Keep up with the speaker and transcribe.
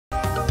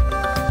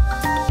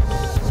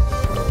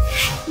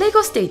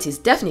Lagos State is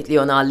definitely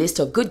on our list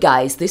of good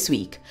guys this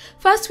week.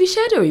 First, we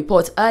shared a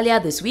report earlier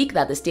this week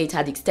that the state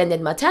had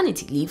extended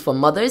maternity leave for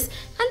mothers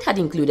and had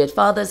included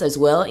fathers as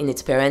well in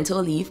its parental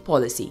leave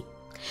policy.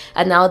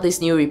 And now this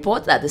new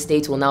report that the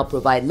state will now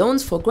provide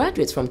loans for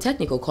graduates from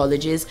technical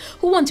colleges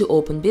who want to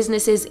open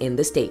businesses in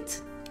the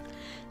state.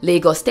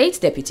 Lagos State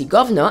Deputy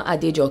Governor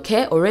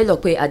Adejoke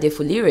Orelope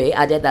Adefulire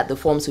added that the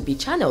forms would be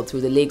channeled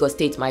through the Lagos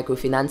State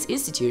Microfinance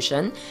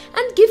Institution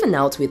and given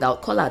out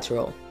without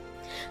collateral.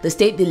 The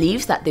state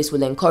believes that this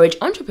will encourage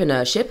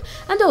entrepreneurship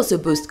and also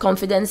boost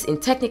confidence in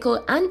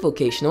technical and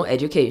vocational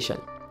education.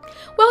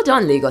 Well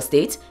done, Lagos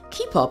State.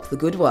 Keep up the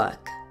good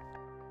work.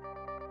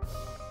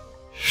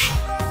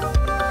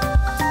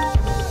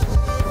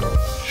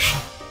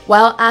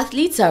 While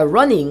athletes are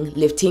running,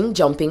 lifting,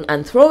 jumping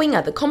and throwing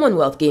at the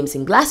Commonwealth Games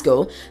in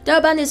Glasgow,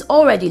 Durban is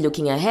already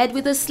looking ahead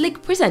with a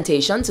sleek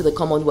presentation to the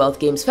Commonwealth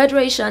Games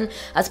Federation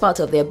as part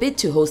of their bid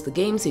to host the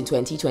Games in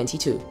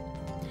 2022.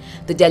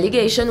 The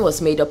delegation was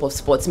made up of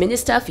Sports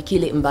Minister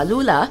Fikile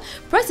Mbalula,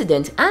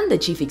 President and the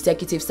Chief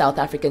Executive South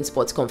African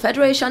Sports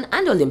Confederation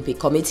and Olympic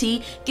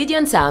Committee,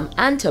 Gideon Sam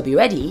and Toby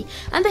Reddy,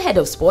 and the Head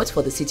of Sports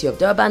for the City of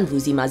Durban,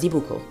 Vusi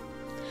Mazibuko.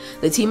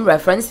 The team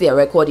referenced their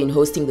record in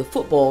hosting the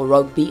football,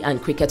 rugby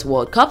and cricket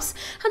World Cups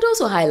and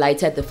also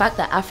highlighted the fact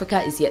that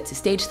Africa is yet to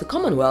stage the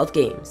Commonwealth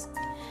Games.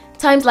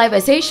 Times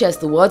Live SA shares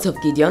the words of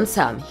Gideon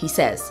Sam. He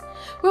says,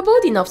 "We're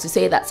bold enough to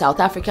say that South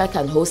Africa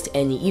can host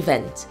any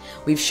event.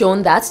 We've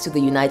shown that to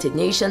the United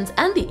Nations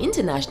and the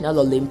International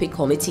Olympic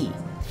Committee.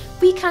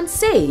 We can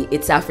say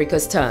it's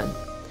Africa's turn."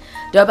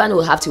 Durban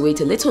will have to wait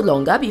a little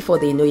longer before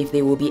they know if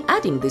they will be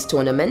adding this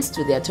tournament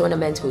to their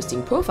tournament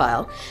hosting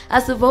profile,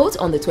 as the vote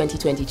on the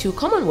 2022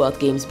 Commonwealth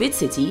Games bid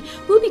city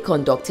will be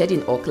conducted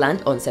in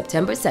Auckland on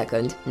September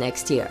 2nd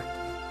next year.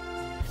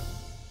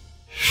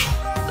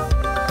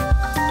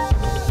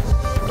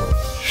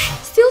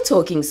 Still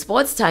talking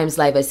sports, Times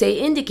Live SA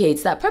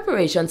indicates that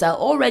preparations are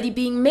already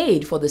being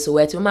made for the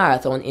Soweto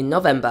Marathon in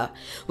November,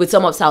 with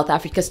some of South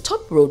Africa's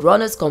top road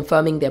runners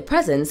confirming their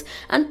presence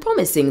and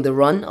promising the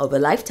run of a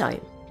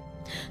lifetime.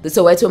 The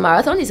Soweto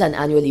Marathon is an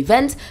annual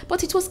event,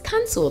 but it was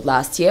cancelled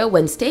last year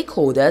when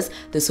stakeholders,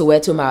 the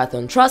Soweto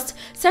Marathon Trust,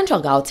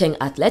 Central Gauteng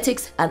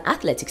Athletics and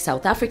Athletics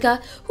South Africa,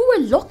 who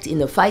were locked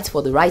in a fight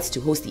for the rights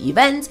to host the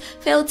event,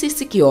 failed to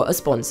secure a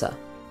sponsor.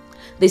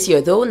 This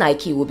year though,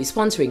 Nike will be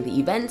sponsoring the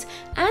event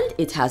and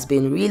it has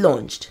been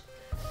relaunched.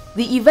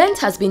 The event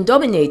has been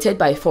dominated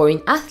by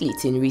foreign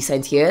athletes in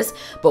recent years,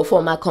 but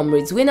former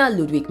Comrades winner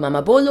Ludwig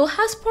Mamabolo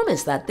has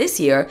promised that this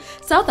year,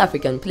 South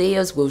African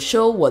players will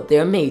show what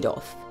they're made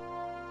of.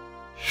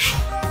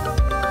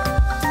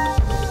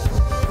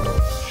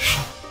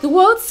 The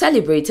world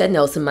celebrated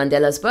Nelson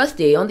Mandela's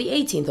birthday on the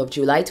 18th of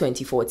July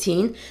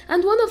 2014,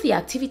 and one of the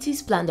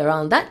activities planned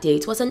around that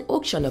date was an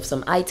auction of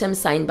some items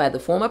signed by the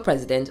former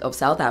president of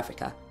South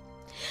Africa.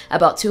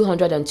 About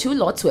 202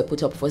 lots were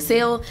put up for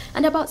sale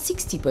and about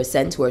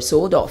 60% were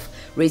sold off,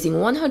 raising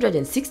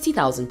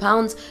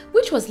 £160,000,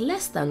 which was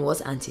less than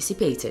was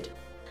anticipated.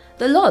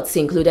 The lots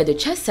included a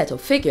chess set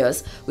of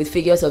figures, with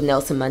figures of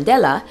Nelson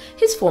Mandela,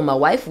 his former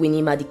wife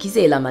Winnie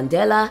Madikizela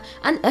Mandela,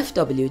 and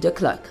F.W. de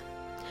Klerk.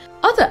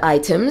 Other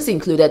items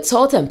included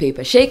salt and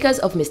paper shakers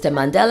of Mr.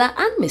 Mandela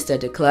and Mr.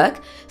 de Klerk,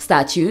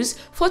 statues,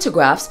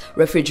 photographs,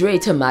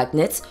 refrigerator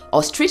magnets,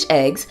 ostrich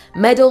eggs,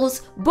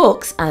 medals,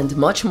 books, and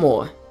much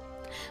more.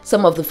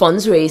 Some of the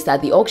funds raised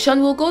at the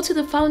auction will go to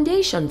the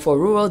Foundation for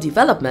Rural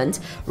Development,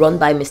 run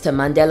by Mr.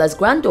 Mandela's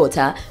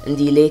granddaughter,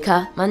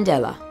 Ndileka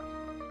Mandela.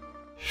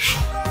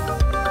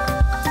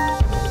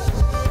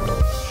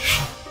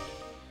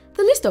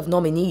 The list of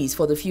nominees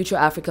for the Future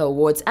Africa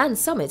Awards and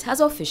Summit has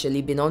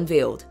officially been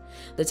unveiled.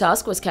 The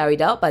task was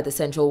carried out by the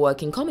Central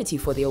Working Committee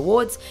for the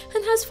awards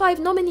and has 5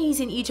 nominees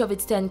in each of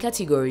its 10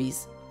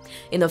 categories.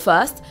 In the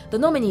first, the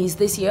nominees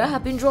this year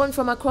have been drawn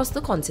from across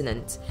the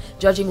continent.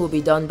 Judging will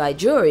be done by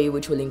jury,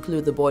 which will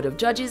include the Board of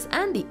Judges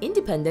and the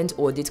Independent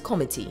Audit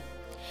Committee.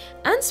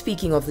 And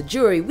speaking of the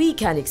jury, we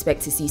can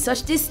expect to see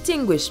such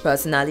distinguished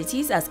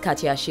personalities as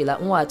Katia Sheila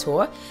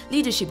Nwator,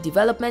 Leadership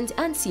Development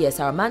and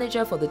CSR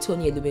Manager for the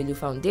Tony Elumelu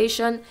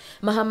Foundation,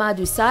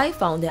 Mahamadou Sai,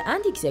 Founder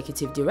and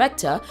Executive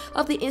Director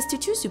of the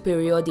Institut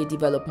Supérieur de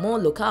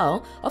Développement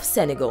Local of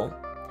Senegal.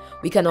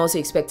 We can also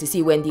expect to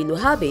see Wendy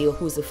Luhabe,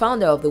 who's the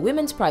founder of the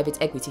Women's Private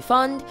Equity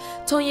Fund,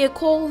 Tonye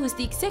Cole, who's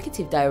the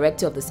Executive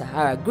Director of the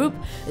Sahara Group,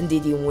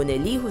 Ndidi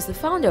Nwuneli, who's the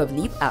founder of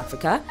Leap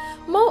Africa,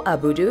 Mo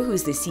Abudu,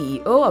 who's the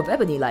CEO of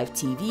EbonyLife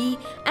TV,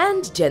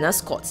 and Jenna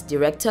Scott,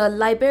 Director,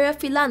 Liberia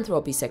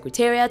Philanthropy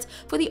Secretariat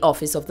for the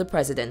Office of the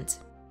President.